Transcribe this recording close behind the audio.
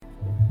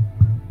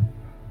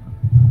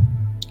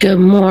Good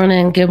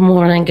morning, good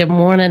morning, good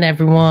morning,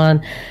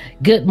 everyone.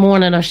 Good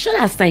morning, or should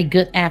I say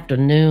good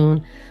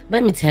afternoon?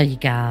 Let me tell you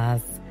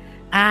guys,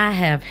 I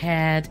have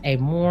had a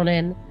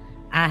morning.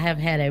 I have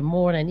had a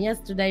morning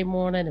yesterday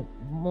morning.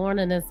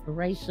 Morning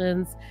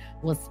inspirations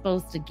was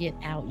supposed to get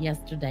out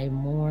yesterday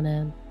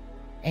morning.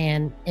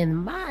 And in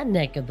my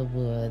neck of the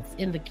woods,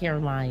 in the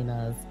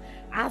Carolinas,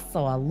 I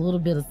saw a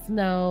little bit of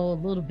snow, a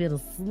little bit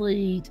of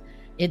sleet.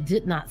 It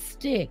did not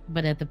stick,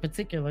 but at the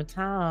particular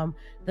time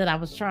that I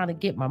was trying to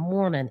get my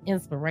morning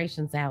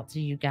inspirations out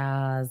to you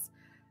guys,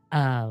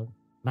 uh,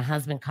 my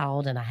husband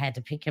called and I had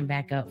to pick him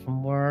back up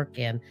from work,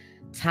 and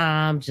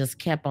time just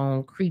kept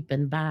on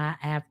creeping by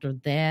after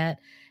that.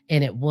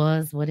 And it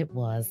was what it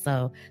was.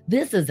 So,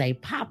 this is a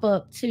pop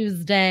up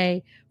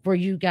Tuesday for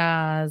you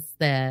guys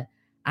that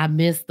I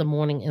miss the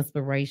morning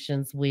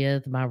inspirations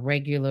with my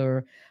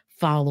regular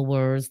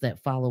followers that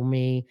follow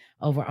me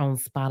over on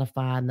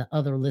Spotify and the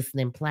other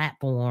listening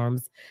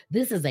platforms.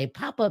 This is a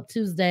pop up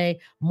Tuesday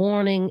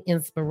morning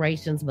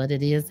inspirations, but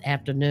it is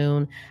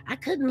afternoon. I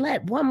couldn't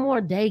let one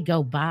more day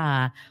go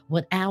by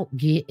without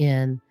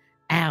getting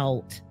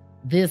out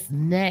this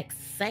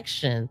next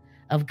section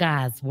of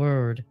God's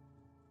word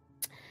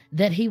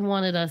that he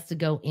wanted us to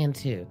go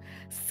into.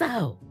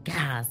 So,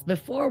 guys,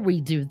 before we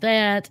do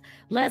that,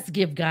 let's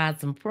give God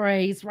some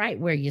praise right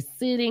where you're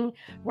sitting,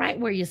 right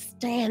where you're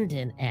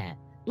standing at.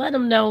 Let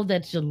him know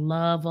that you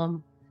love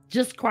him.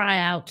 Just cry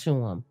out to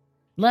him.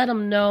 Let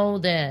him know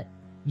that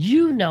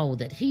you know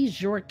that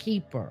he's your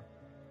keeper.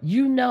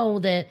 You know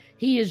that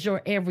he is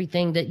your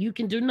everything, that you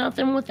can do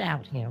nothing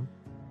without him.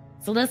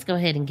 So let's go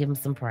ahead and give him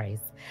some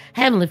praise.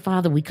 Heavenly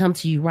Father, we come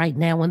to you right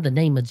now in the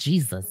name of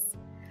Jesus.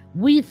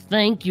 We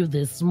thank you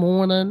this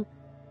morning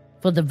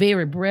for the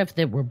very breath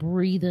that we're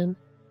breathing.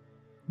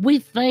 We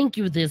thank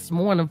you this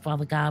morning,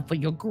 Father God, for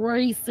your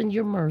grace and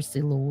your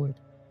mercy, Lord.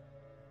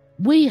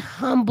 We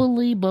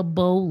humbly but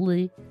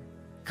boldly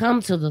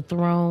come to the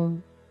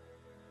throne.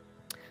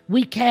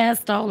 We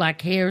cast all our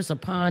cares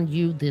upon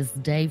you this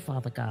day,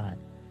 Father God.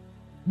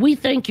 We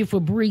thank you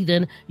for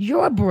breathing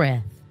your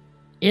breath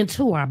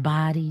into our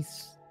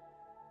bodies.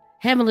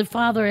 Heavenly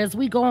Father, as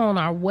we go on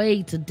our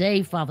way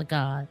today, Father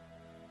God,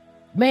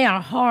 may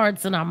our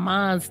hearts and our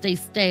minds stay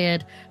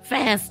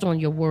steadfast on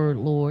your word,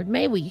 Lord.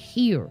 May we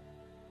hear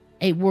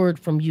a word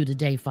from you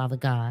today, Father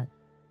God.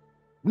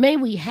 May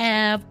we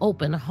have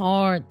open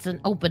hearts and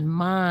open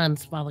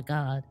minds, Father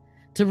God,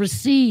 to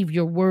receive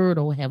your word,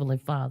 oh Heavenly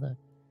Father.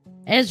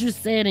 As you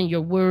said in your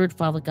word,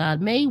 Father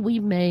God, may we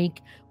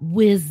make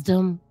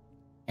wisdom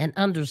and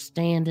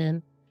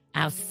understanding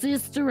our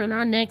sister and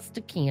our next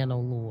of kin, oh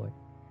Lord.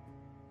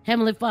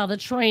 Heavenly Father,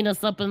 train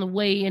us up in the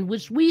way in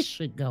which we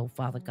should go,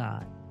 Father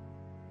God.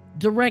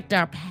 Direct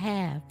our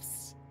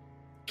paths.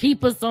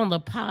 Keep us on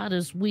the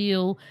potter's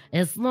wheel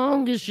as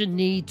long as you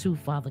need to,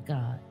 Father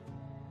God.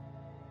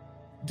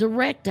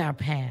 Direct our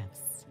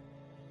paths.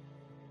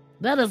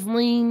 Let us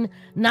lean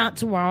not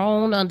to our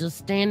own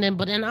understanding,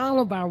 but in all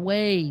of our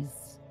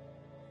ways,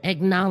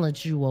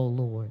 acknowledge you, O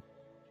Lord.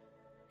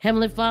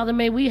 Heavenly Father,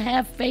 may we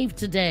have faith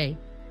today,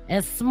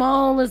 as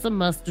small as a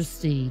mustard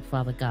seed,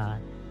 Father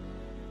God,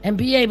 and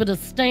be able to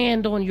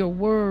stand on your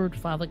word,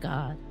 Father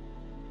God.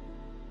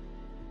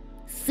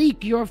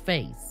 Seek your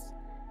face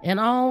in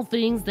all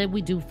things that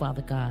we do,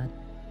 Father God.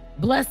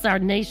 Bless our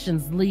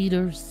nation's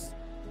leaders.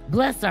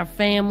 Bless our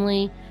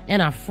family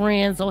and our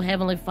friends, oh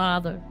Heavenly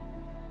Father.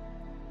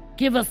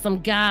 Give us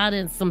some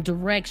guidance, some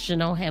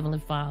direction, oh Heavenly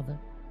Father.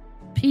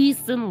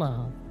 Peace and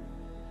love.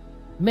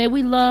 May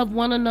we love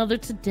one another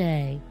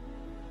today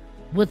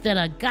with that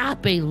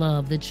agape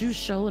love that you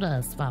showed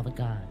us, Father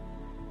God.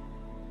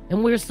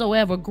 And we're so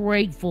ever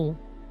grateful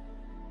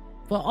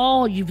for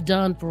all you've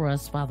done for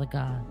us, Father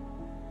God,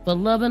 for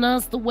loving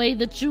us the way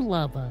that you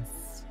love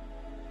us.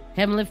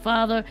 Heavenly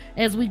Father,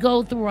 as we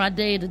go through our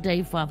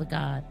day-to-day, Father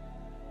God,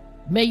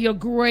 may your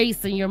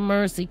grace and your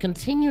mercy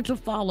continue to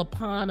fall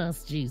upon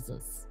us,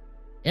 Jesus,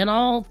 in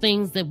all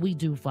things that we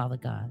do, Father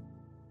God.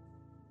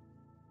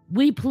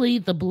 We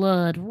plead the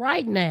blood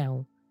right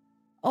now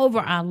over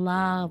our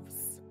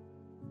lives.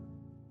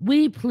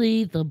 We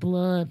plead the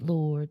blood,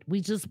 Lord.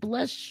 We just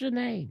bless your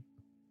name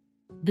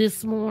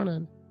this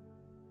morning.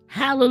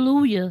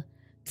 Hallelujah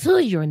to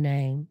your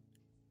name,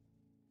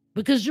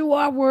 because you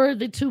are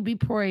worthy to be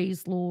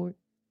praised, Lord.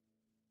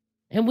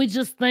 And we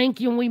just thank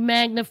you and we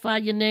magnify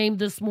your name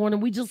this morning.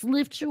 We just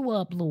lift you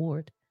up,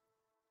 Lord.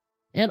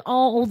 And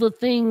all the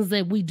things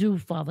that we do,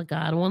 Father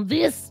God, on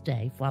this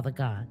day, Father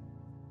God.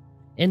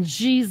 In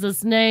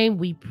Jesus' name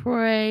we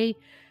pray.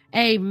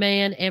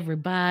 Amen,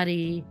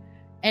 everybody.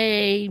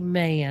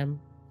 Amen.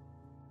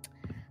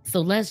 So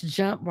let's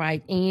jump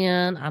right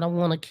in. I don't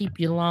want to keep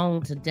you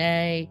long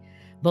today,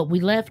 but we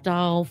left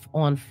off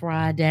on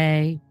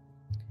Friday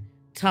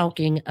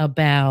talking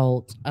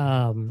about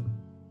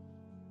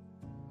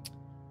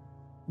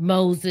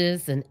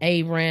Moses and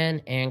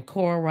Aaron and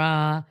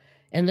Korah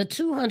and the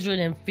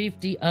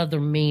 250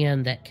 other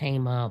men that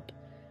came up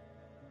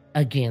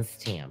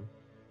against him.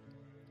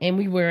 And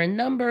we were in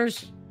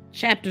Numbers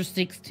chapter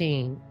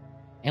 16,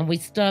 and we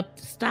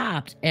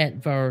stopped at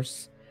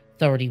verse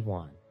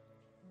 31.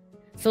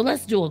 So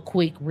let's do a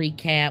quick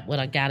recap, what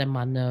I got in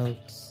my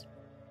notes,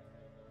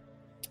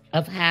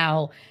 of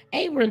how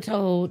Aaron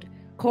told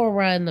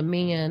Korah and the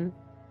men,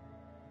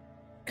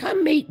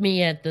 come meet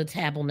me at the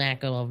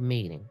tabernacle of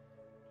meeting.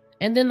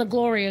 And then the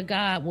glory of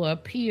God will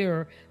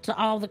appear to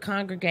all the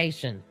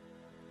congregation.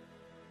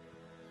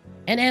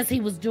 And as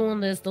he was doing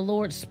this, the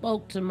Lord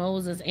spoke to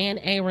Moses and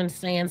Aaron,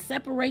 saying,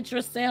 separate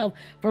yourself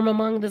from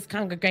among this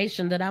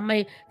congregation, that I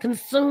may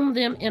consume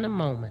them in a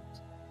moment.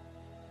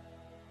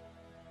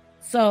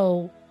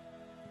 So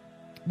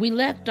we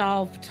left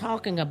off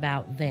talking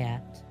about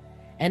that.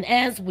 And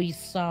as we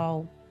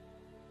saw,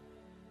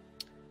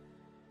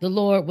 the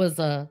Lord was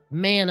a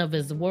man of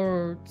his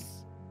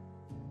words,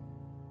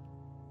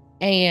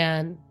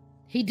 and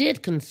he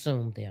did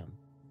consume them.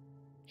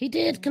 He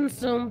did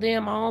consume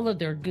them, all of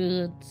their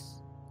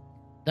goods.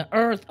 The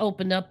earth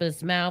opened up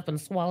its mouth and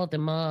swallowed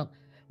them up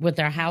with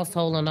their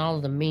household and all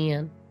of the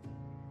men.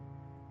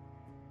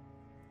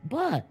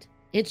 But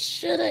it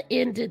should have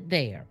ended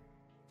there.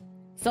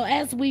 So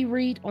as we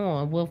read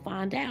on, we'll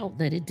find out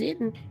that it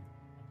didn't.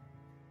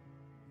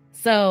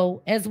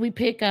 So as we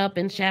pick up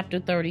in chapter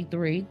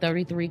 33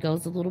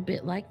 goes a little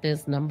bit like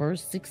this.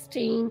 Numbers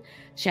 16,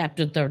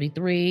 chapter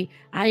 33.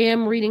 I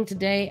am reading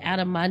today out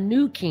of my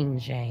New King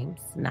James,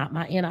 not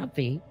my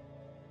NIV.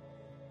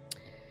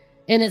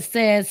 And it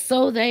says,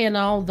 so they and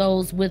all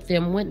those with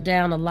them went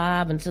down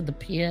alive into the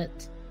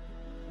pit,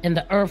 and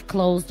the earth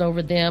closed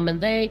over them, and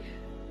they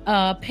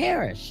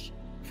perished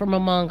from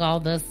among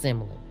all the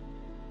assembly.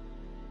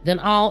 Then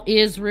all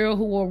Israel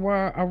who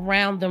were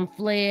around them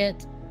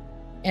fled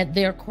at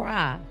their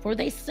cry, for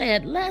they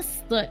said,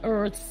 lest the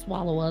earth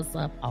swallow us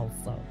up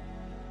also.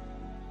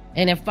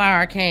 And a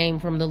fire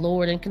came from the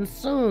Lord and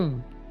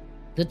consumed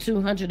the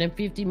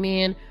 250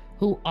 men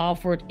who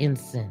offered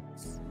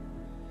incense.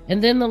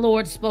 And then the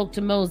Lord spoke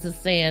to Moses,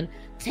 saying,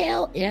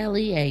 tell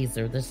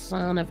Eleazar, the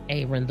son of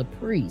Aaron, the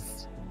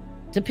priest,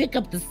 to pick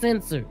up the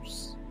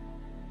censers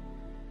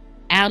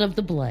out of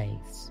the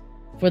blaze,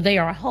 for they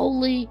are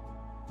holy,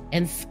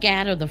 and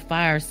scatter the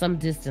fire some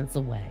distance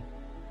away.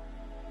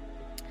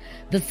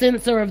 The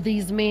censer of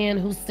these men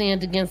who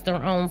sinned against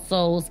their own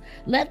souls,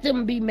 let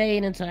them be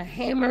made into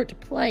hammered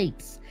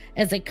plates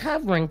as a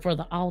covering for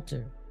the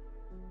altar,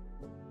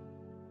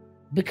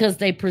 because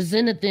they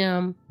presented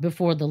them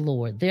before the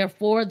Lord.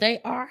 Therefore they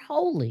are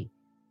holy,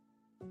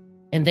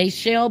 and they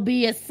shall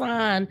be a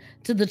sign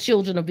to the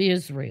children of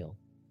Israel.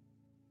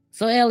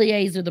 So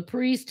Eleazar the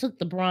priest took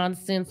the bronze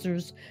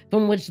censers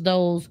from which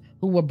those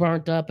who were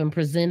burnt up and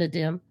presented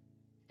them,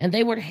 and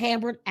they were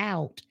hammered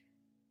out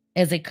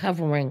as a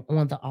covering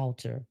on the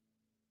altar,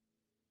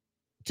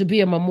 to be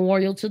a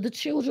memorial to the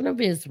children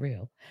of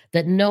Israel,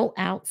 that no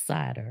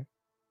outsider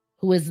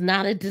who is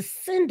not a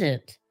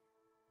descendant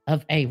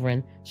of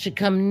Aaron should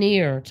come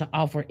near to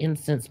offer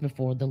incense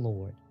before the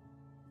Lord,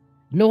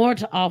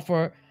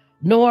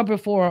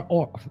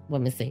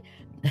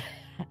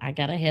 I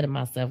got ahead of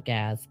myself,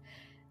 guys.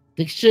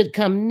 They should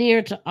come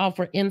near to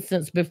offer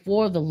incense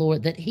before the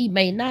Lord, that he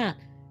may not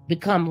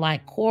become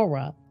like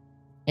Korah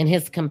and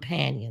his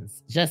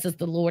companions, just as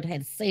the Lord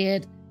had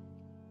said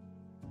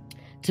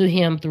to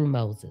him through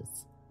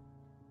Moses.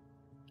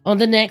 On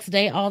the next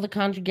day, all the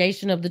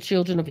congregation of the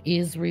children of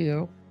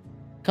Israel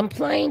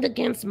complained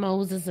against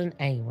Moses and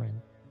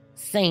Aaron,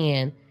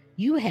 saying,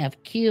 you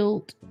have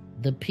killed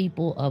the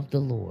people of the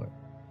Lord.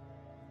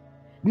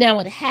 Now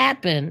it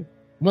happened,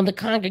 when the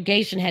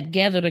congregation had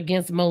gathered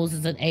against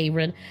Moses and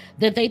Aaron,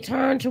 that they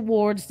turned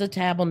towards the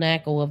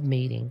tabernacle of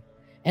meeting,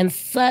 and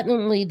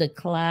suddenly the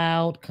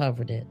cloud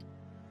covered it,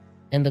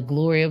 and the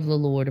glory of the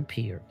Lord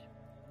appeared.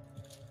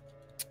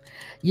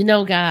 You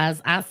know,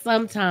 guys, I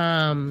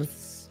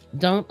sometimes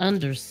don't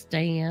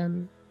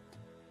understand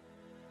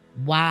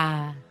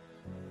why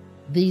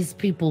these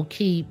people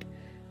keep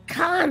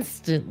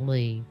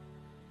constantly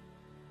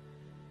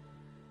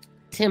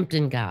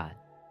tempting God.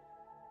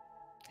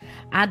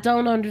 I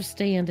don't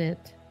understand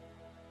it,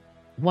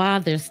 why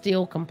they're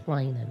still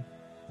complaining.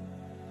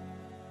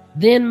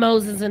 Then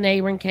Moses and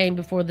Aaron came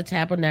before the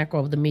tabernacle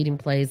of the meeting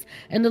place,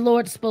 and the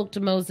Lord spoke to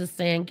Moses,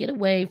 saying, get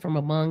away from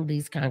among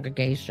these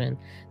congregation,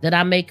 that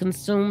I may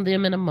consume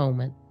them in a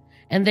moment.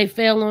 And they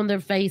fell on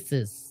their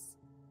faces.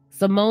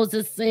 So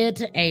Moses said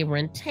to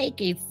Aaron, take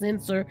a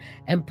censer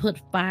and put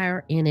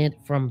fire in it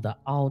from the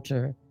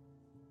altar.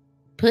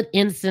 Put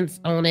incense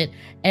on it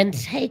and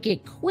take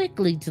it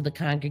quickly to the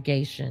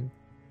congregation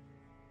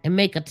and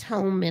make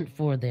atonement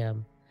for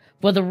them.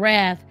 For the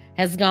wrath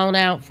has gone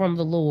out from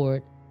the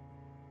Lord.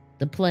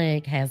 The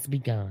plague has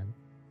begun.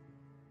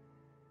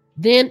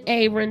 Then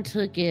Aaron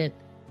took it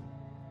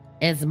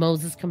as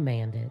Moses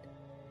commanded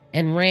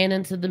and ran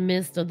into the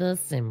midst of the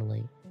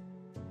assembly.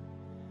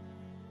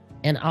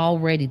 And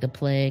already the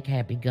plague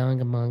had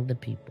begun among the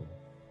people.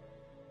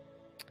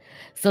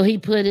 So he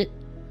put it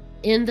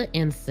in the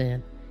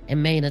incense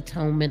and made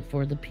atonement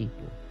for the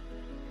people.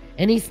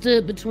 And he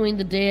stood between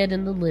the dead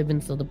and the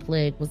living, so the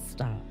plague was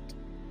stopped.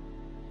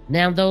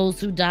 Now those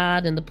who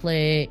died in the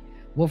plague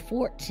were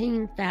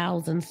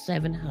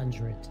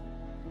 14,700,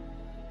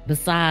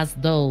 besides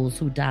those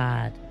who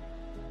died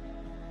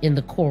in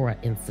the Korah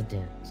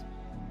incident.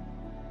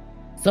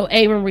 So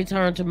Aaron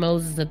returned to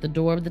Moses at the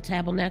door of the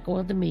tabernacle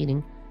of the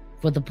meeting,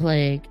 for the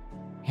plague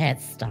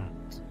had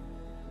stopped.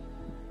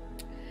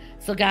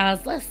 So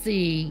guys, let's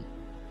see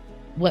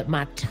what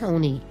my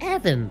Tony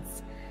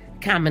Evans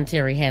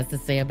commentary has to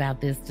say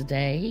about this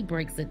today. He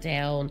breaks it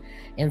down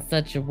in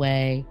such a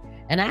way.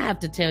 And I have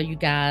to tell you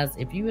guys,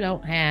 if you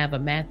don't have a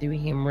Matthew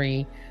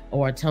Henry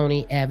or a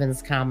Tony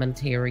Evans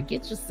commentary,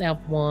 get yourself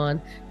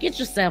one. Get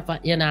yourself an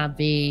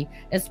NIV,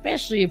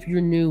 especially if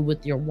you're new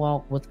with your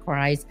walk with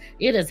Christ.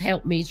 It has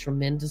helped me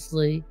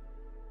tremendously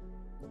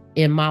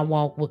in my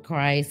walk with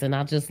Christ. And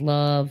I just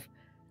love,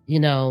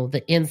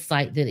 the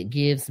insight that it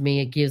gives me.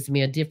 It gives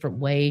me a different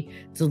way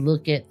to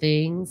look at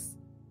things.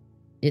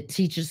 It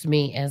teaches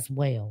me as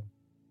well.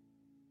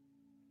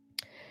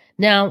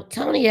 Now,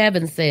 Tony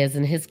Evans says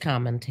in his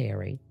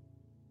commentary,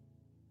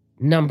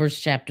 Numbers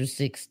chapter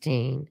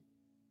 16,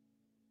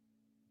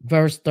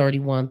 verse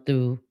 31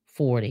 through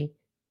 40,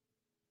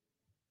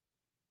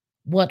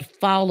 what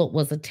followed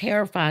was a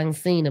terrifying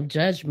scene of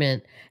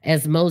judgment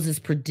as Moses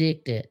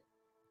predicted.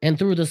 And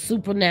through the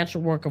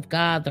supernatural work of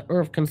God, the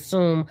earth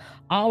consumed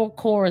all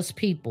Korah's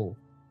people.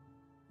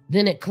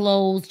 Then it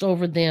closed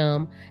over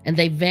them, and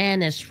they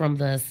vanished from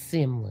the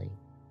assembly.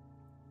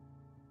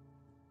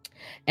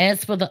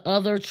 As for the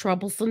other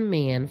troublesome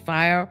men,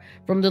 fire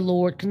from the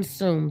Lord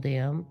consumed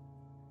them.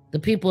 The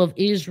people of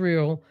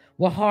Israel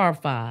were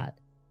horrified.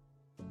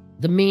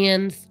 The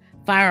men's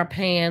fire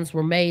pans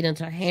were made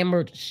into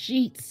hammered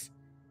sheets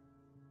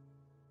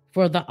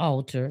for the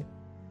altar,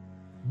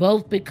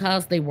 both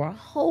because they were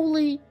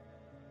holy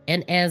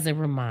and as a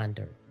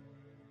reminder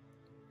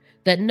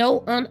that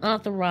no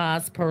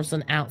unauthorized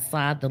person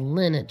outside the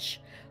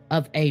lineage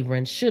of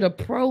Aaron should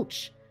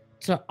approach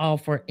to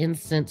offer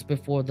incense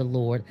before the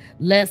Lord,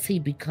 lest he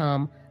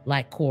become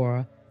like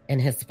Korah and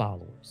his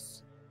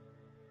followers.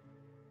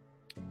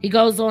 He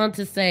goes on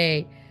to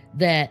say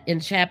that in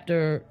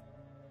chapter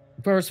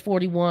 16, verse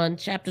 41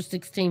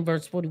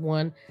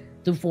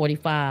 through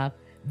 45,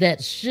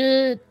 that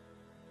should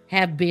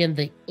have been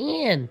the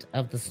end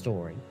of the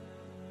story.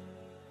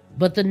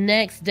 But the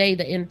next day,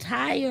 the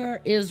entire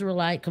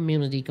Israelite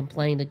community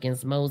complained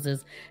against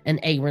Moses and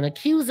Aaron,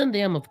 accusing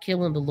them of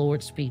killing the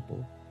Lord's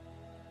people.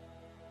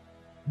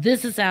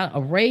 This is how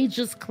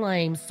outrageous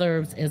claim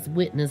serves as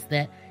witness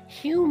that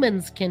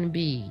humans can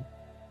be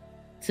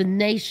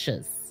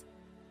tenacious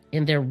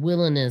in their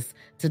willingness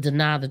to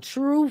deny the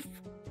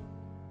truth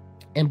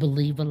and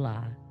believe a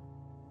lie,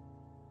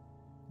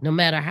 no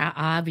matter how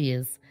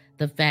obvious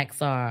the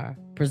facts are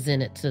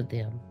presented to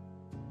them.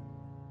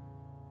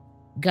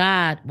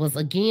 God was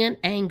again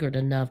angered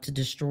enough to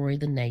destroy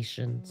the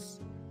nations.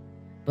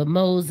 But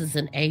Moses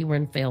and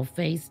Aaron fell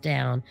face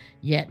down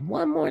yet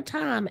one more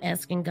time,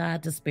 asking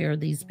God to spare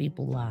these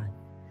people life.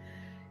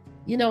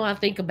 I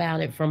think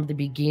about it from the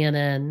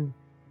beginning,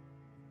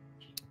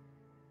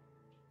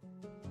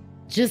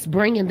 just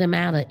bringing them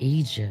out of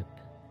Egypt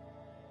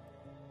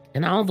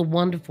and all the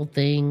wonderful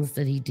things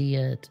that he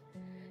did.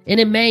 And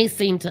it may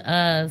seem to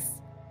us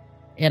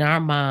in our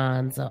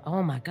minds,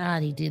 oh my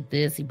God, he did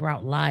this. He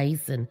brought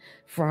lice and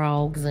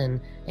frogs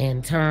and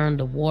turned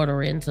the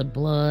water into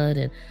blood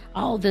and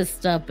all this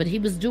stuff. But he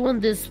was doing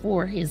this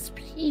for his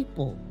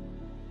people.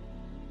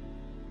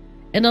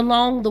 And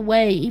along the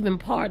way, even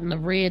parting the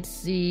Red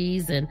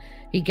Seas, and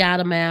he got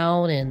them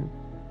out and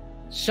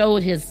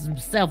showed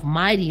himself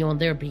mighty on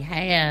their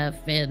behalf.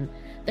 And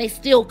they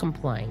still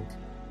complained.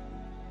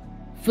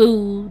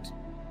 Food.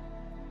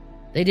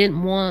 They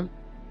didn't want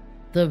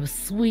the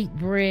sweet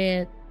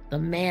bread, the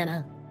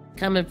manna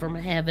coming from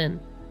heaven.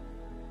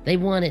 They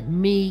wanted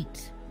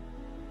meat.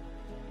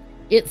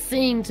 It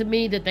seemed to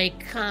me that they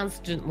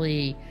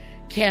constantly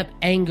kept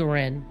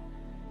angering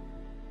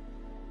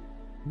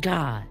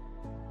God.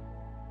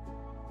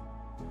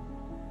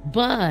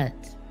 But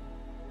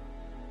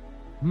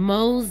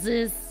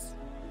Moses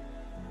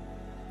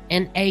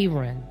and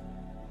Aaron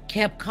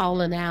kept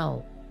calling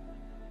out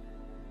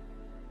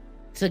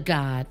to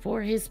God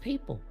for his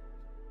people.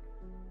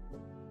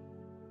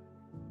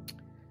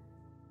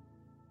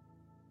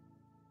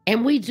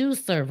 And we do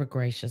serve a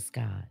gracious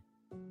God.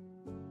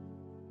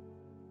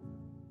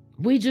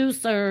 We do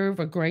serve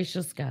a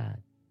gracious God.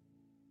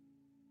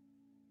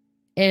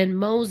 And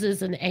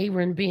Moses and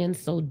Aaron being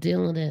so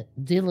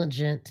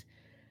diligent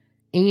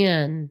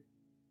in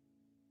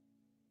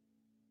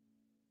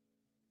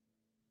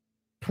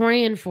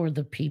praying for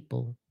the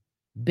people,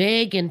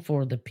 begging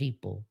for the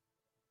people,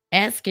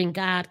 asking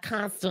God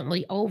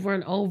constantly over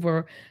and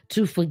over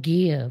to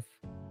forgive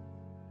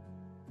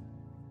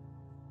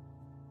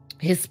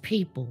his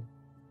people.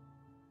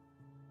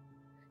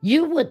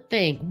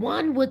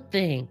 One would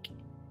think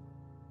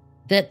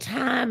that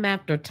time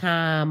after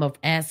time of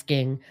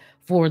asking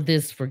for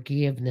this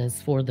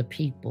forgiveness for the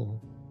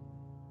people,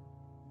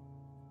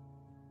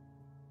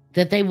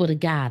 that they would have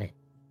got it.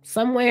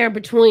 Somewhere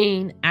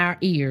between our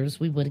ears,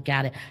 we would have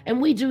got it. And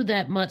we do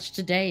that much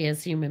today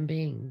as human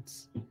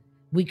beings.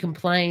 We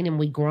complain and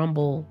we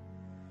grumble,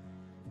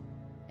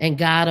 and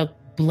God will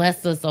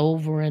bless us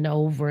over and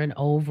over and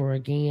over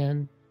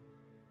again.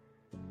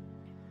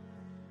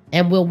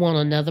 And we'll want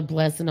another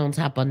blessing on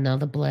top of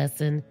another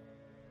blessing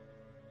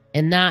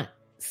and not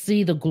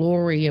see the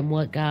glory in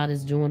what God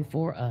is doing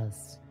for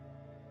us.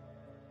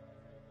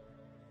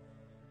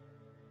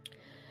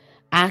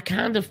 I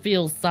kind of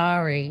feel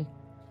sorry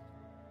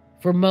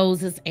for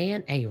Moses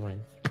and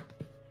Aaron,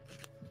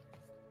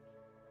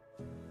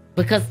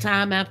 because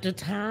time after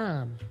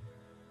time,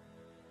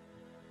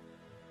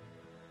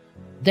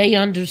 they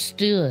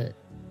understood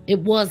it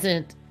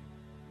wasn't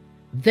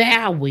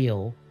their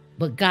will,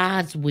 but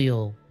God's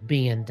will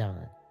being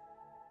done.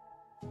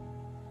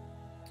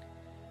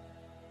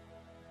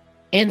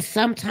 And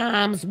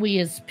sometimes we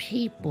as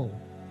people,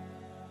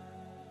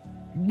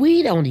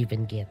 we don't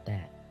even get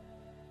that.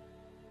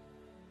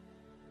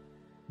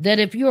 That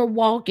if you're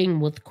walking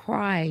with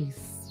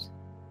Christ,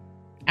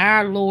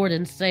 our Lord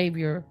and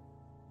Savior,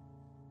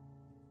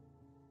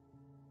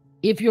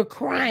 if you're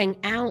crying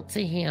out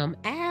to Him,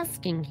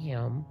 asking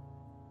Him,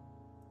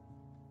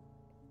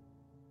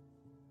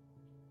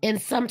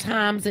 and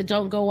sometimes it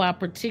don't go our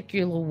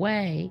particular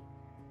way,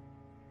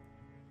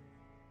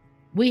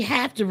 we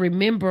have to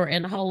remember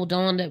and hold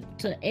on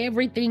to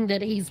everything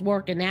that He's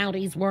working out.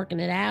 He's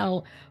working it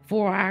out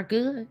for our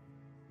good.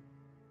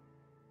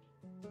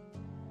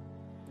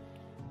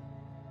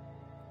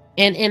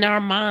 And in our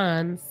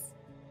minds,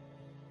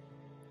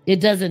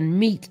 it doesn't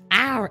meet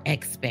our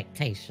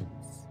expectations.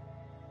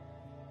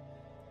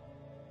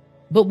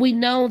 But we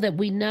know that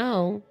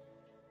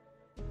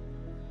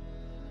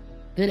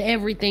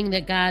everything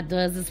that God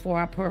does is for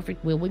our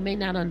perfect will. We may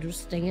not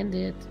understand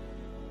it,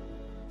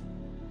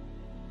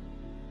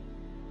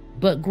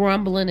 but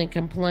grumbling and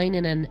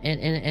complaining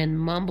and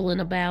mumbling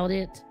about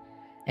it,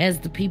 as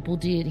the people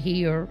did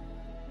here,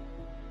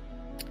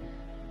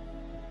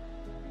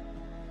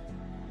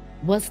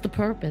 what's the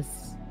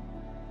purpose?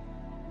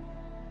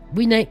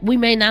 We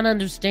may not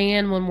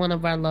understand when one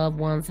of our loved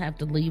ones have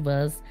to leave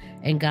us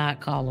and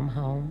God call them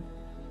home,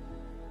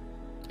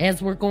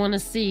 as we're going to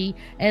see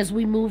as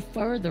we move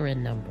further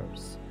in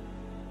Numbers.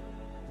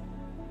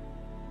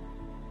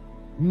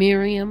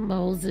 Miriam,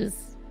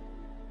 Moses,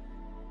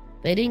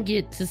 they didn't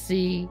get to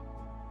see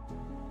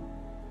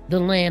the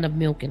land of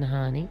milk and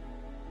honey.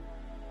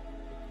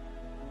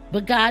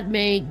 But God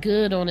made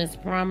good on His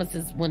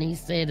promises when He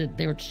said that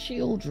their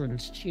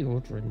children's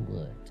children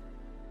would.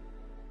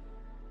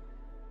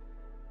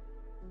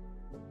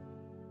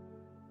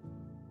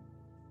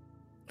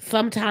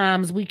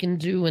 Sometimes we can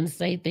do and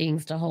say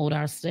things to hold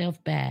ourselves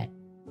back.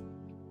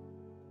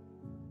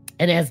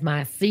 And as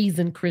my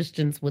seasoned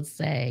Christians would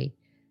say,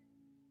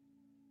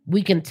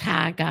 we can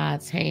tie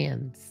God's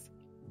hands.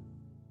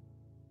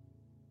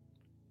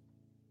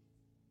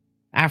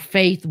 Our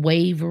faith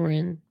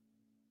wavering,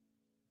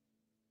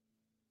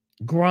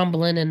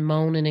 grumbling and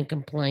moaning and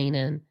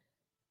complaining,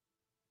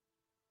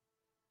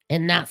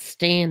 and not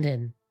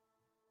standing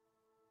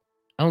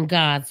on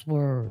God's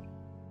word.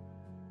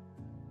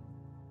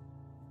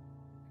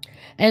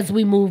 As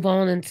we move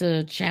on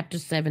into chapter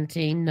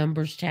 17,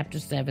 Numbers chapter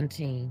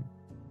 17,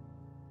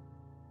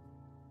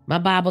 my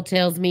Bible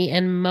tells me,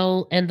 and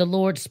the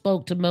Lord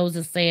spoke to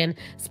Moses, saying,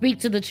 "Speak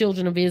to the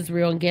children of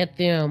Israel and get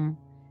them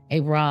a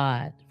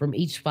rod from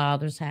each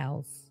father's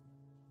house,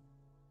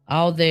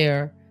 all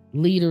their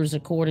leaders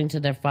according to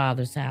their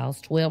father's house,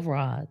 12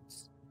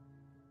 rods.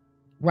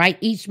 Write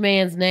each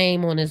man's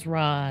name on his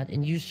rod,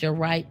 and you shall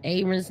write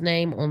Aaron's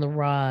name on the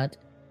rod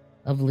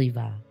of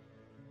Levi.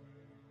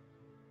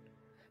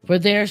 For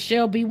there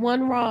shall be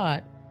one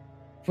rod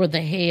for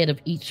the head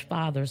of each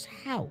father's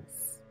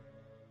house.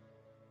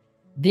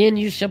 Then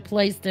you shall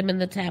place them in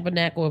the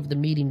tabernacle of the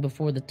meeting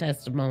before the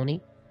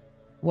testimony,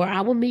 where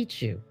I will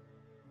meet you.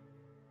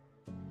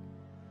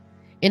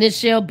 And it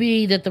shall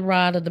be that the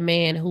rod of the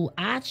man who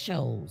I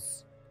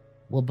chose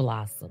will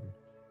blossom.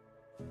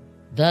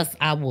 Thus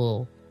I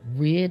will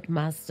rid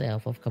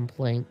myself of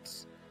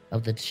complaints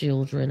of the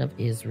children of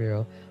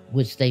Israel,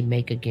 which they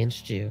make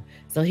against you."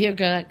 So here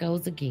God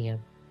goes again.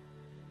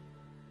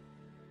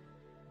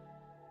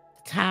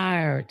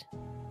 Tired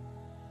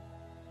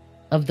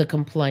of the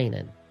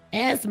complaining,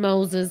 as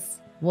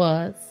Moses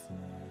was.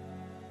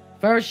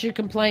 First you're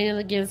complaining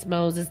against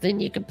Moses, then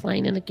you're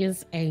complaining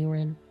against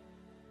Aaron.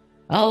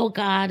 Oh,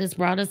 God has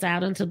brought us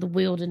out into the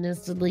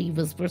wilderness to leave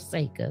us,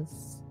 forsake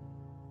us,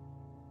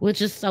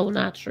 which is so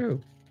not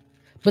true.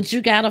 But you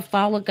got to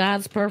follow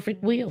God's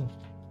perfect will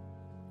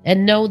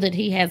and know that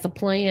He has a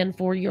plan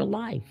for your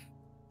life.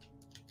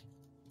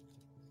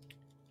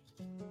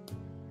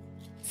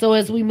 So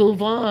as we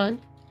move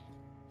on,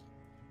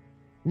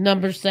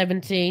 Numbers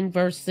 17,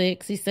 verse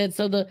 6, he said,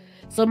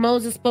 So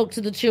Moses spoke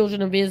to the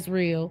children of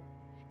Israel,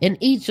 and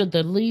each of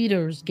the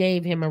leaders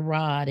gave him a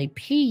rod, a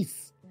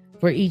piece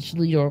for each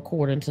leader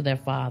according to their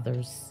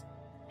father's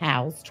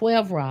house,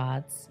 12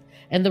 rods,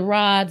 and the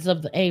rods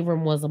of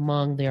Aaron was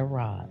among their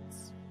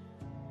rods.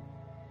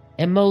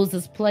 And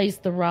Moses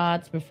placed the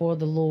rods before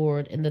the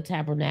Lord in the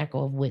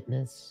tabernacle of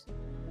witness.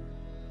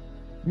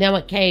 Now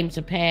it came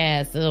to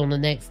pass that on the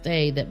next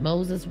day that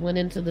Moses went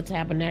into the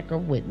tabernacle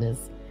of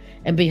witness,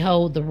 and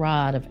behold, the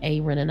rod of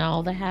Aaron and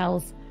all the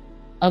house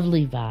of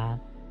Levi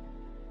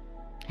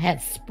had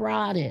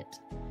sprouted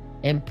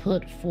and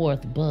put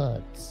forth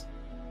buds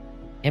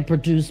and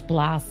produced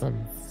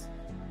blossoms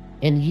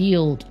and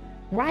yield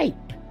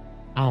ripe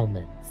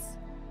almonds.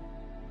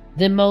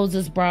 Then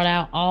Moses brought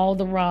out all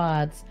the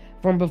rods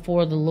from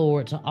before the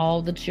Lord to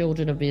all the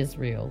children of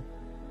Israel,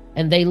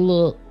 and they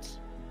looked,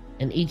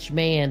 and each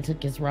man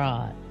took his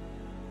rod.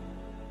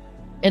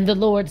 And the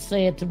Lord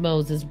said to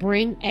Moses,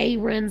 "Bring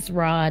Aaron's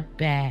rod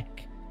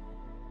back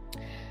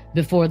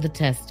before the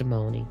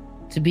testimony,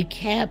 to be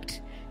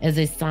kept as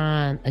a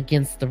sign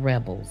against the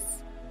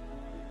rebels,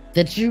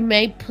 that you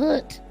may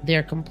put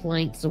their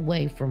complaints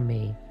away from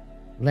me,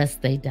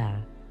 lest they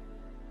die."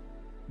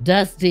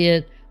 Thus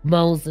did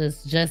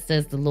Moses, just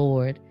as the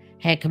Lord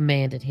had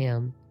commanded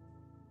him.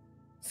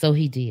 So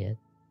he did.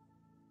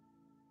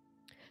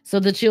 So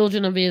the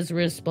children of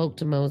Israel spoke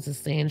to Moses,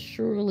 saying,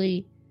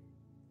 "Surely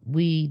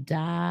we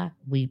die,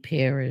 we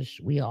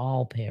perish, we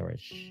all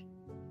perish.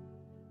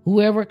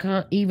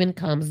 Whoever even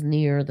comes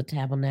near the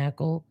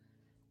tabernacle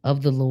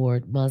of the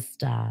Lord must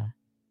die.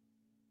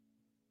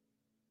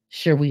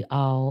 Shall we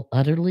all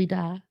utterly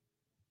die?"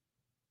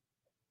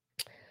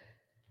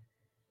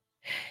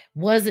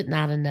 Was it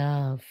not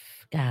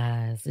enough,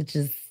 guys? It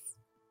just,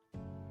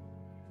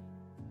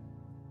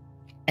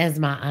 as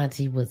my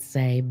auntie would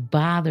say,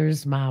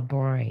 bothers my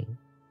brain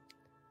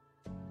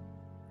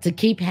to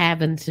keep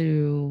having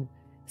to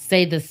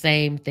say the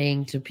same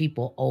thing to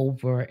people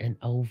over and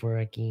over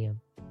again.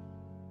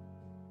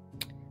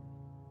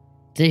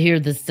 To hear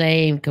the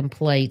same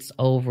complaints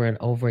over and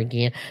over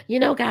again. You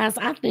know, guys,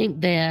 I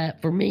think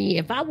that for me,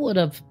 if I would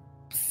have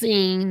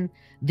seen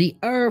the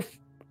earth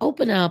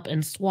open up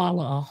and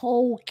swallow a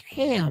whole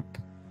camp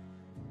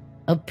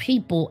of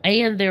people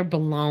and their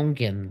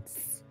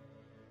belongings,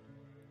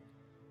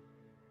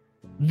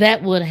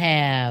 that would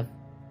have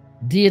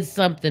did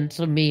something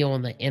to me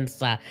on the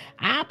inside.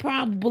 I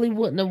probably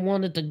wouldn't have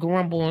wanted to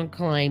grumble and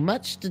complain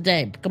much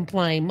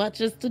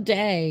as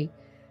today,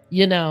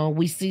 you know,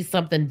 we see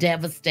something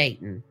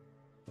devastating.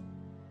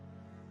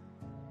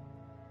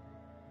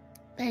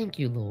 Thank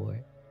you,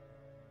 Lord.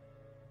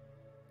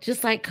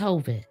 Just like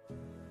COVID.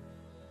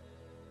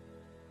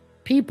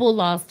 People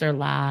lost their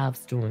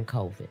lives during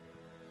COVID.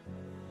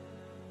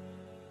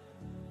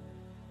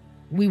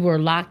 We were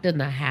locked in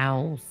the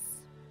house.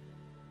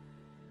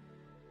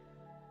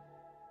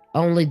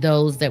 Only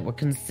those that were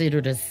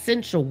considered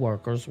essential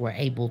workers were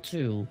able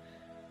to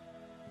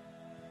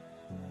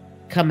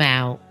come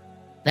out.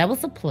 That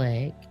was a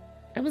plague.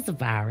 That was a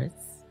virus.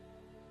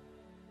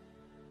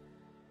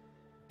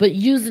 But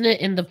using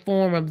it in the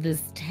form of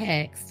this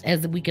text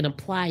as we can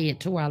apply it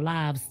to our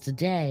lives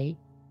today,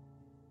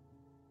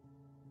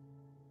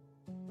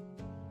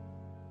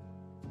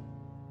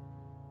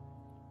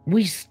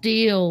 we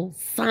still,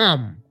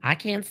 some, I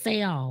can't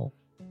say all,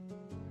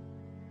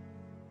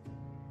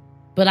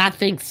 but I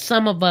think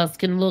some of us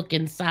can look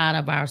inside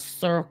of our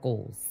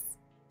circles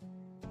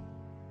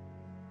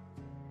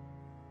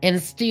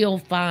and still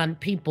find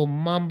people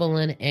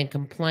mumbling and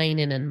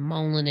complaining and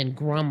moaning and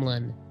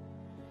grumbling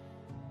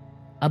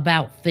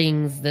about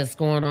things that's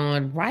going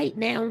on right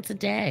now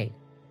today.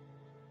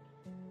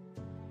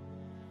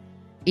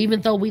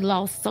 Even though we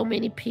lost so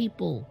many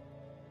people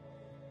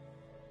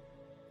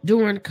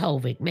during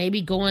COVID,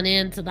 maybe going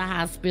into the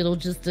hospital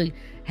just to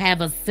have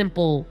a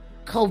simple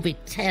COVID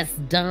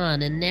test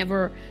done and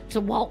never to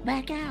walk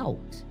back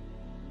out.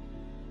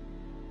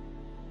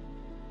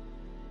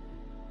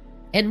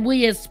 And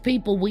we as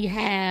people, we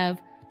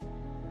have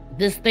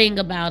this thing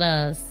about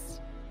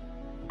us,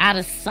 out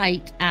of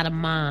sight, out of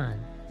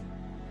mind.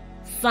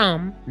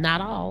 Some, not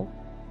all.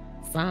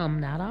 Some,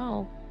 not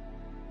all.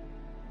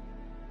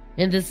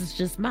 And this is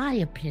just my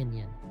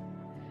opinion.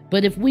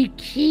 But if we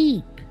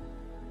keep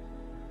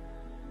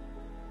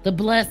the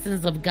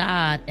blessings of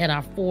God at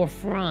our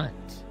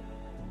forefront,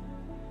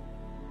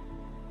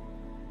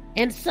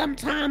 and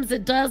sometimes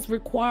it does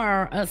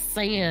require us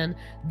saying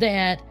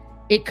that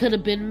it could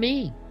have been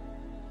me.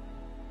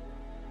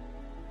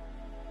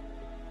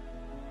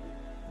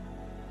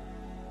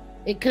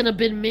 It could have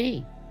been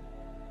me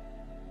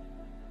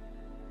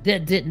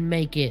that didn't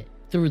make it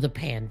through the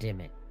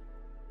pandemic,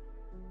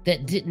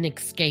 that didn't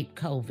escape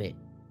COVID,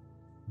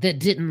 that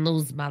didn't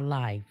lose my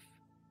life.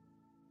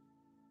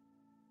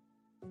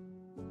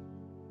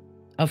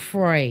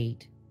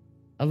 Afraid,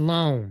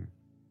 alone,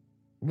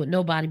 with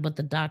nobody but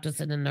the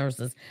doctors and the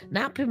nurses.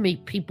 Not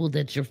people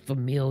that you're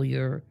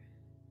familiar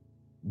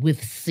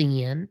with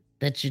seeing,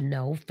 that you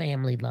know,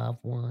 family,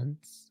 loved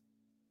ones.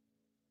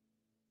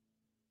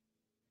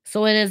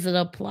 So as it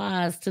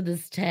applies to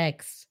this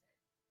text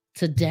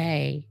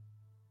today,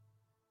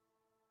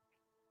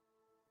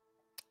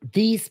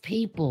 these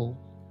people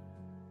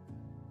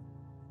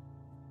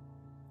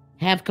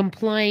have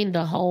complained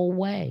the whole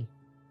way.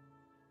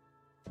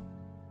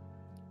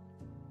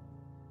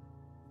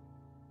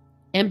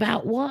 And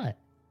about what?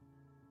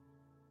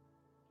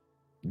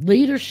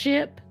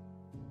 Leadership?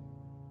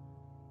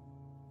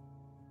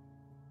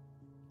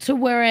 To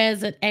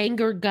whereas it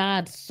angered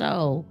God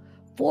so,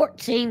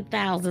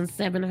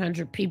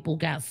 14,700 people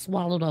got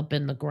swallowed up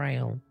in the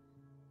ground.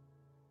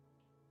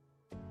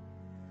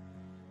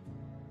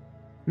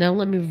 Now,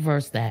 let me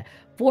reverse that.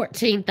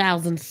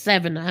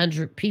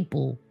 14,700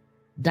 people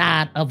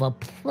died of a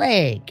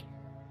plague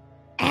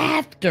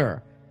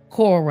after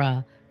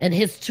Korah and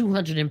his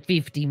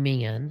 250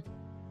 men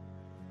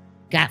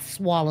got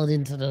swallowed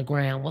into the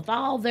ground with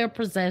all their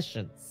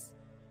possessions.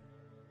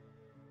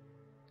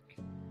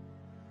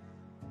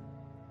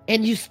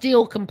 And you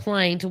still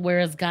complain to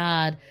whereas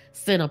God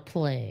sent a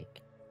plague.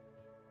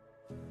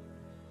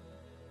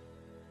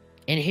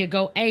 And here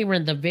go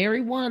Aaron, the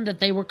very one that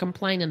they were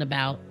complaining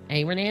about,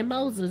 Aaron and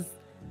Moses.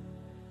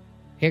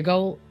 Here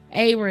go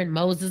Aaron,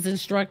 Moses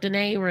instructing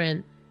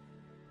Aaron,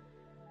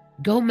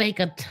 go make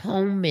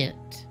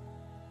atonement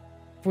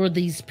for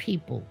these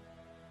people.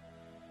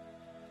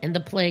 And the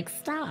plague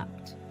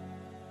stopped.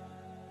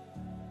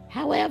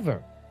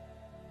 However,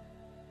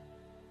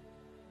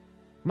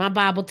 my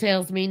Bible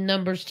tells me,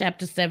 Numbers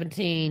chapter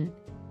 17,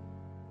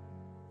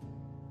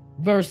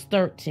 verse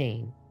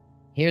 13.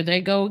 Here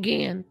they go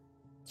again,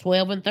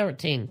 12 and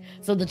 13.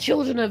 So the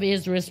children of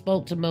Israel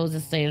spoke to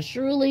Moses, saying,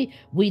 surely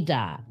we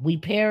die, we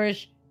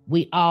perish,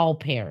 we all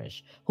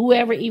perish.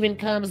 Whoever even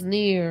comes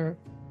near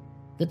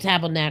the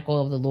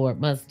tabernacle of the Lord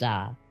must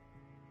die.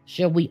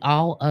 Shall we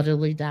all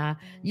utterly die?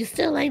 You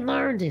still ain't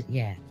learned it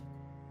yet.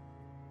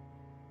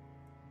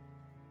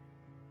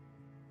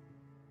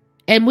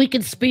 And we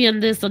can spin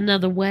this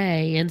another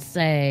way and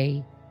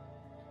say,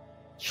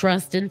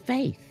 trust and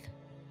faith.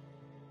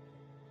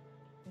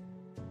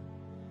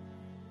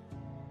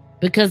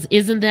 Because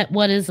isn't that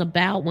what it's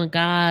about when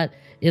God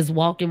is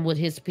walking with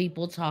his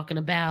people, talking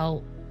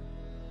about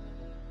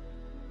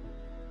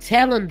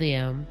telling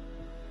them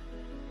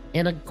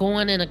and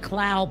going in a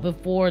cloud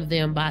before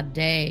them by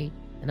day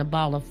and a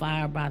ball of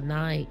fire by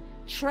night?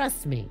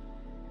 Trust me.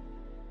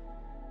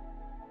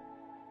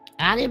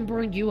 I didn't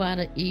bring you out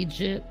of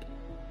Egypt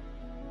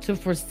to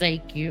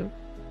forsake you.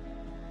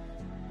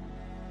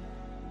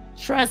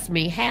 Trust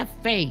me, have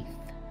faith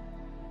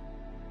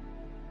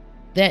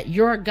that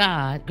your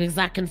God, because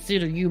I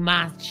consider you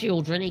my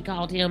children, he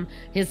called him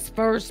his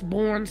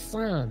firstborn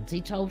sons.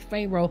 He told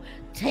Pharaoh,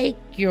 take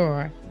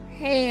your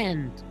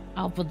hand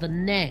off of the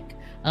neck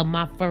of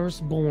my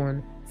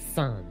firstborn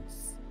sons.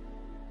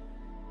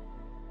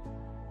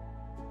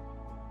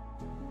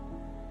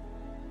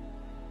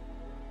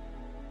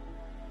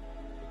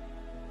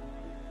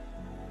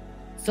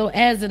 So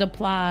as it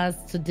applies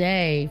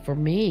today for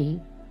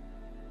me,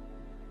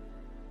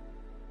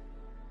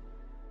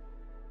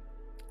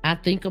 I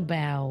think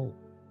about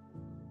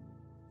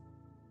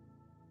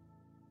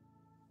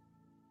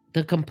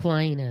the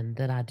complaining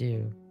that I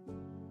do,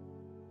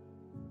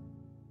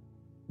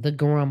 the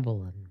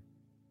grumbling.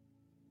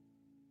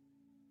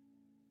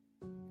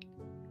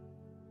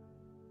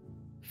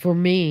 For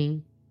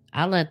me,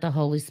 I let the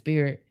Holy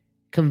Spirit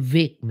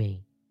convict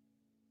me,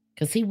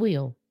 because he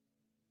will.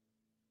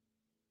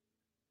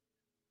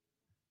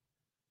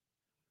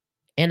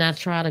 And I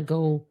try to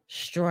go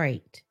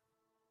straight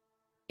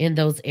in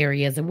those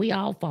areas, and we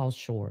all fall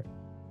short.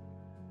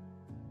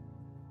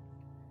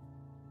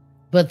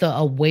 But the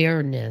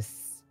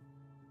awareness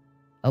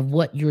of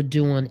what you're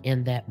doing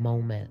in that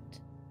moment,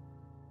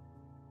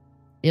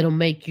 it'll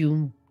make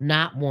you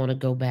not want to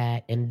go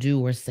back and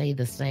do or say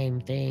the same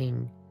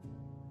thing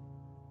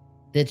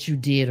that you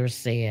did or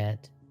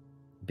said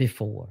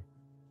before.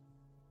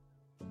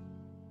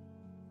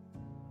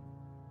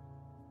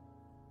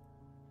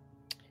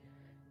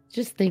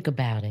 Just think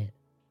about it.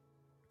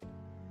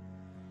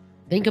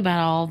 Think about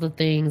all the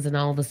things and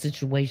all the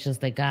situations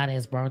that God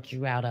has brought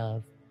you out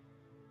of,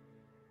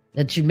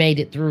 that you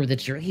made it through,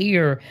 that you're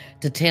here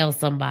to tell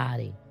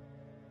somebody.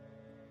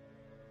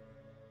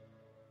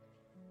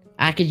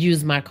 I could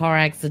use my car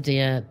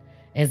accident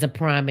as a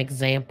prime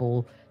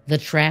example. The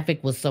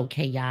traffic was so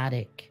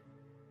chaotic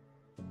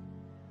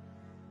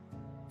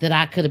that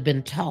I could have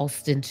been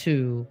tossed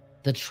into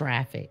the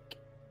traffic.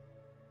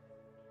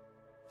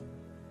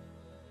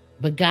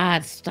 But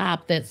God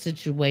stopped that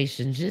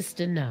situation just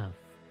enough.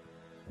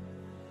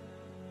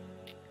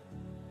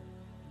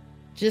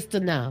 Just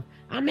enough.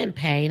 I'm in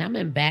pain. I'm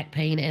in back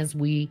pain as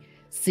we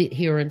sit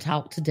here and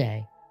talk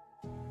today.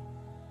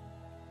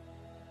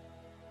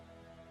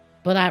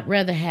 But I'd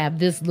rather have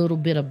this little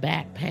bit of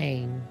back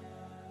pain,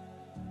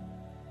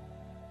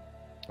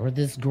 or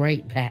this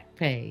great back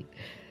pain,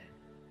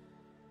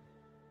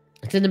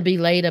 than to be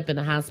laid up in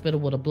the hospital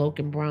with a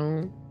broken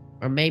bone,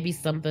 or maybe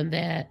something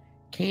that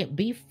can't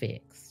be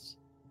fixed.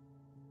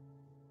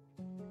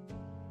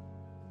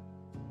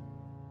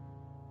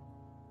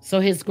 So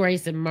his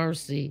grace and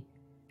mercy,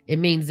 it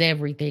means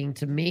everything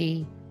to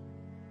me,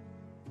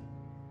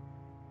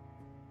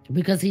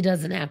 because he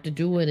doesn't have to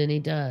do it, and he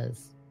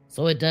does.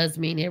 So it does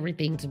mean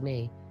everything to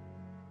me.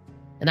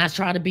 And I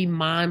try to be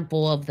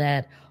mindful of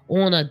that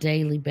on a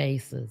daily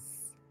basis,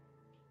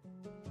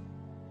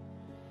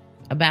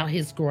 about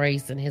his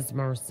grace and his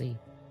mercy.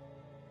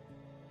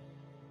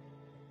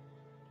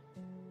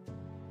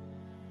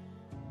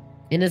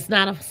 And it's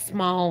not a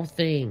small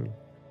thing.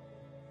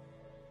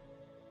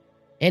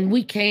 And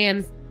we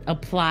can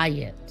apply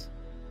it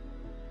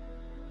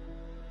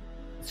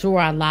to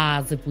our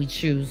lives if we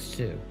choose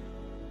to.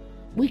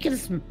 We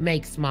can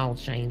make small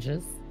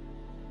changes.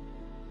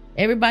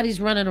 Everybody's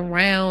running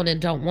around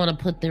and don't want to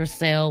put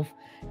themselves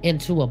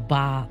into a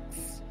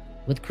box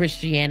with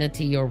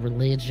Christianity or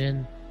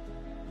religion.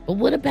 But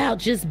what about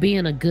just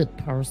being a good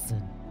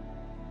person?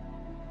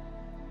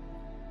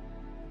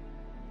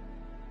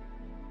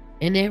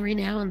 And every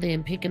now and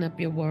then picking up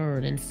your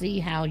word and see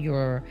how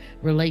your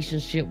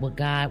relationship with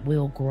God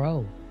will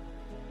grow.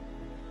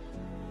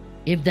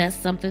 If that's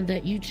something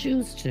that you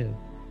choose to.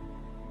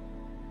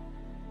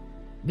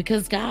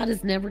 Because God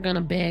is never going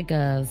to beg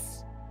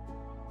us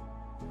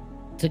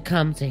to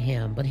come to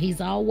him, but he's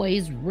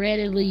always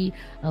readily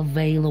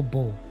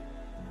available.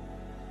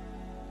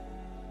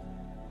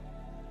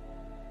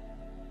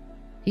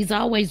 He's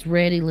always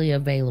readily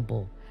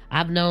available.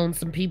 I've known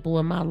some people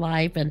in my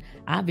life, and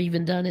I've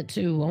even done it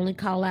too, only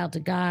call out to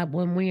God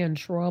when we're in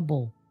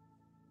trouble.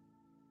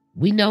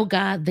 We know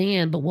God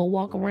then, but we'll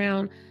walk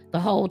around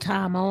the whole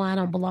time, oh, I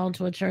don't belong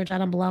to a church, I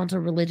don't belong to a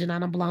religion, I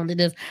don't belong to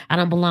this, I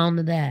don't belong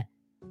to that.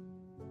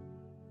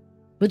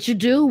 But you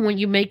do when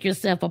you make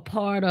yourself a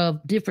part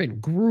of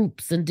different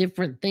groups and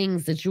different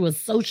things that you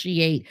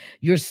associate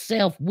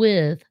yourself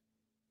with.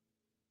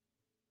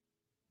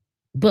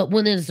 But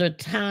when it's a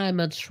time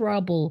of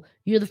trouble,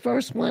 you're the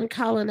first one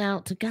calling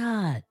out to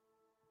God.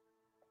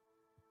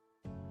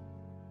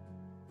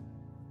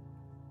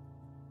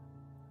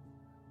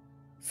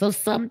 So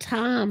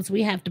sometimes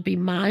we have to be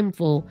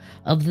mindful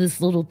of this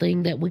little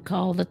thing that we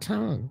call the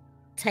tongue,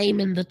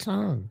 taming the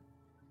tongue.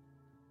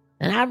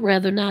 And I'd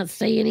rather not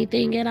say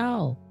anything at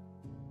all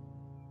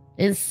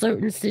in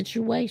certain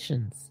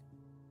situations.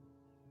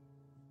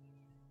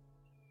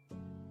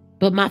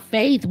 But my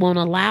faith won't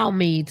allow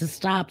me to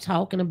stop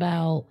talking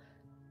about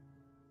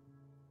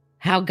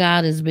how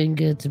God has been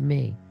good to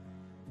me.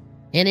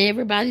 And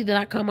everybody that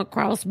I come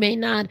across may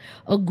not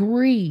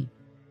agree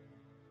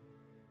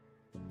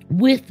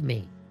with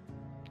me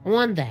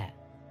on that.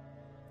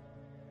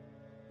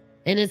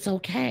 And it's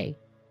okay.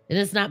 And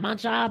it's not my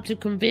job to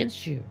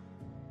convince you.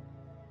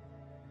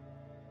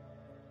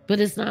 But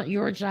it's not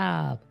your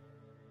job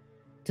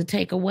to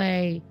take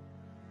away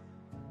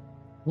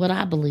what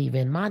I believe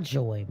in, my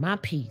joy, my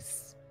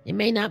peace. It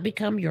may not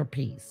become your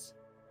peace.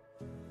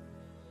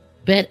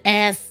 But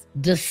as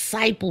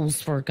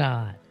disciples for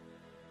God,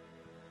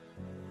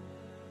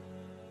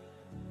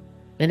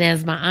 and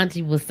as my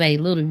auntie would say,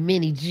 little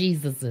mini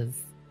Jesuses,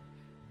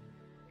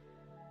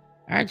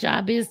 our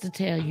job is to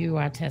tell you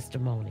our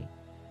testimony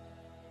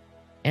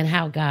and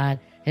how God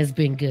has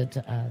been good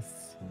to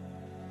us.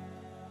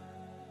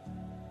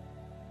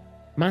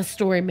 My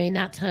story may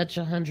not touch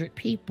 100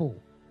 people,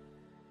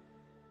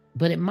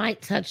 but it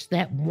might touch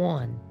that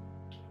one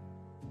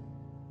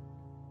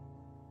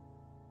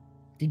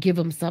to give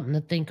them something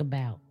to think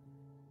about.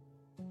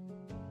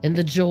 And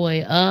the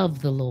joy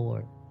of the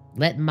Lord,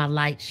 letting my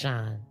light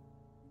shine.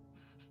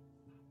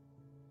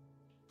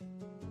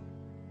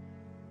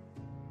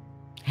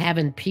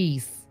 Having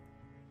peace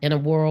in a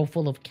world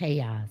full of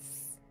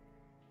chaos.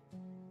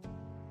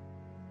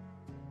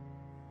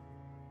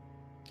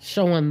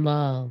 Showing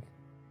love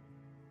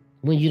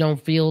when you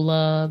don't feel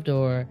loved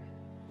or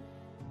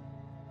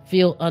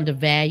feel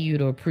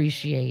undervalued or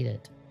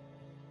appreciated,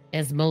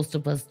 as most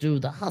of us do,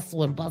 the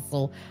hustle and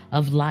bustle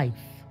of life.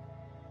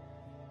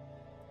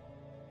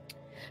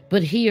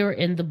 But here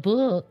in the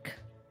book,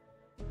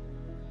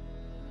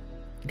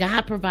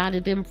 God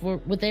provided them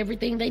with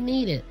everything they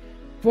needed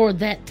for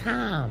that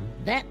time.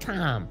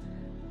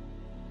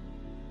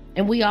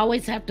 And we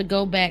always have to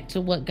go back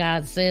to what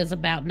God says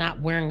about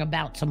not worrying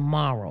about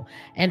tomorrow.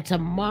 And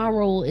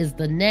tomorrow is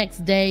the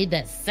next day,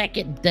 that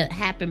second that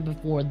happened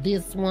before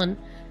this one,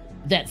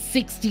 that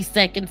 60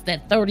 seconds,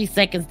 that 30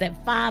 seconds,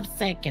 that 5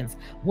 seconds.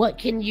 What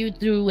can you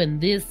do in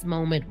this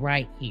moment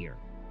right here?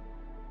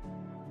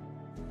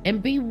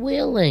 And be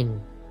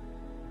willing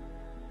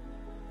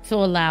to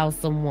allow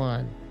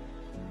someone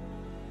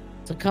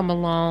to come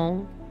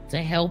along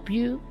to help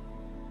you,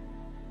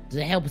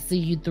 to help see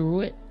you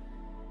through it.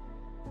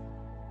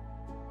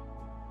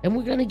 And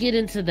we're going to get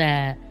into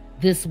that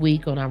this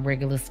week on our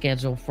regular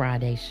scheduled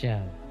Friday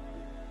show.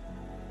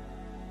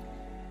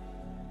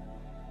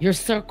 Your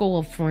circle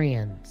of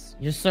friends,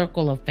 your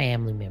circle of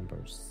family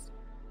members.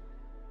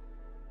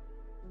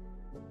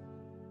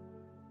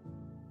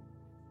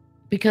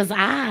 Because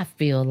I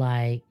feel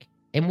like,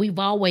 and we've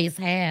always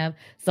have,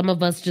 some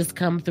of us just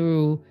come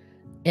through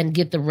and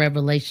get the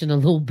revelation a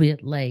little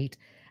bit late.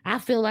 I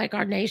feel like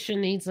our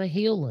nation needs a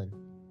healing.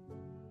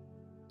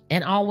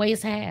 And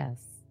always has.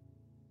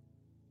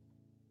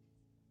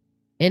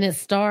 And it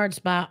starts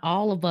by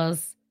all of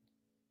us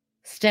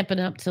stepping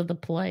up to the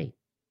plate.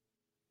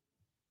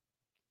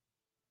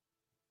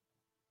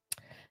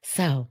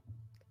 So,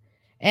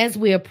 as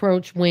we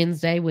approach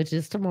Wednesday, which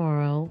is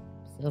tomorrow,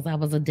 since I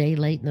was a day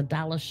late and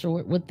 $1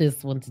 short with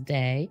this one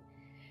today,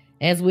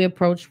 as we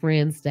approach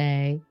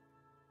Wednesday,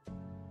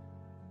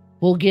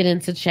 we'll get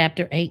into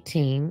chapter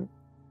 18.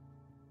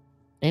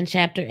 In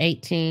chapter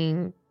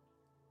 18,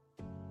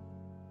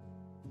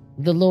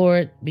 the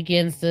Lord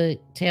begins to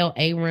tell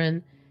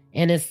Aaron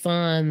and his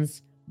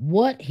sons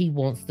what he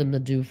wants them to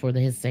do for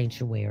his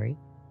sanctuary,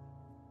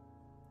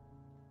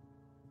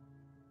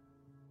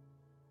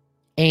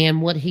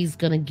 and what he's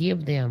going to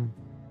give them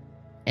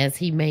as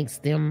he makes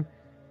them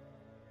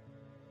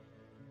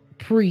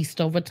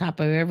priest over top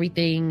of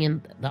everything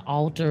in the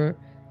altar,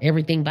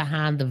 everything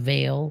behind the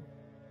veil.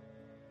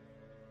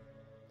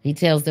 He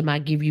tells them, I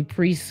give you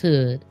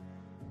priesthood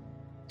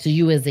to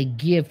you as a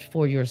gift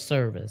for your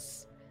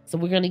service. So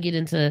we're going to get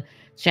into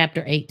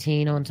chapter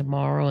 18 on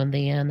tomorrow, and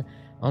then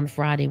on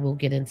Friday we'll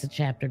get into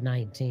chapter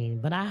 19.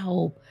 But I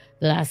hope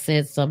that I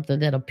said something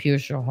that'll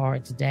pierce your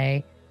heart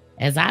today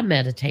as I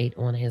meditate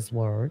on his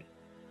word.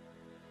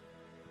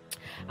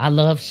 I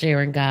love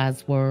sharing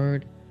God's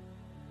word,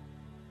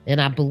 and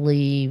I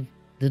believe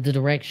that the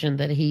direction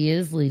that he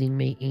is leading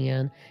me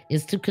in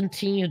is to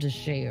continue to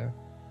share.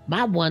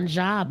 My one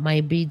job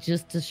may be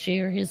just to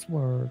share his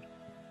word,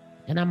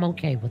 and I'm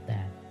okay with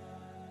that.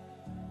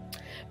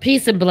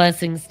 Peace and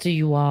blessings to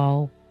you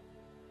all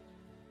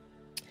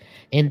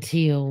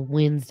until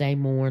Wednesday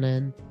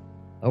morning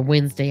or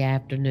Wednesday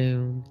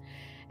afternoon.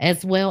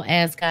 As well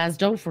as, guys,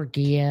 don't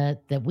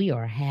forget that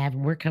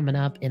we're coming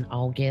up in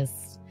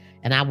August,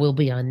 and I will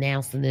be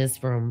announcing this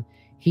from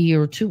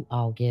here to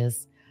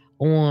August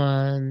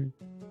on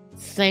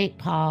St.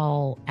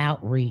 Paul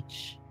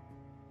Outreach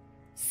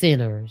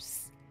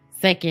Center's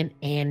second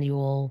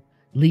annual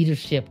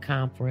leadership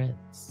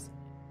conference.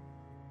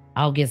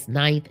 August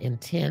 9th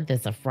and 10th.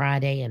 It's a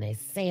Friday and a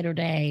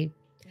Saturday.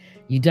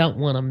 You don't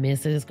want to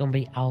miss it. It's going to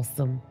be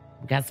awesome.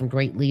 We've got some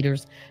great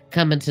leaders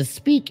coming to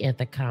speak at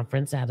the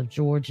conference out of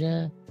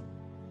Georgia,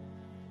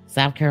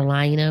 South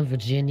Carolina,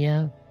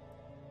 Virginia,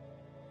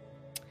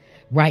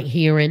 right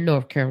here in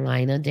North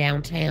Carolina,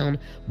 downtown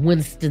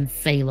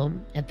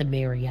Winston-Salem at the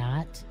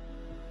Marriott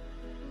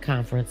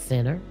Conference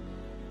Center.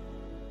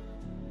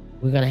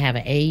 We're going to have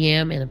an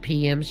AM and a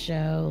PM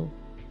show.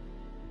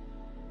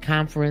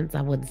 Conference,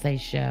 I wouldn't say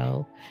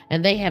show.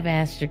 And they have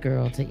asked your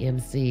girl to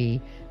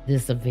MC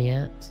this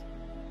event.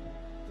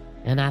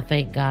 And I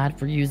thank God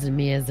for using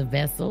me as a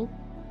vessel.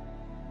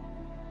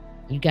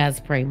 You guys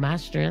pray my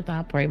strength.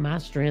 I'll pray my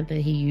strength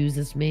that he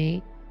uses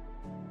me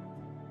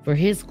for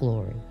his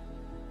glory.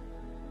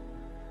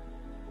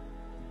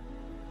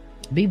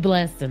 Be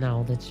blessed in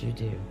all that you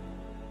do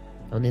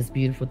on this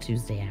beautiful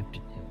Tuesday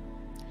afternoon.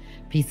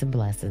 Peace and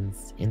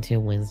blessings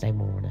until Wednesday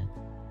morning.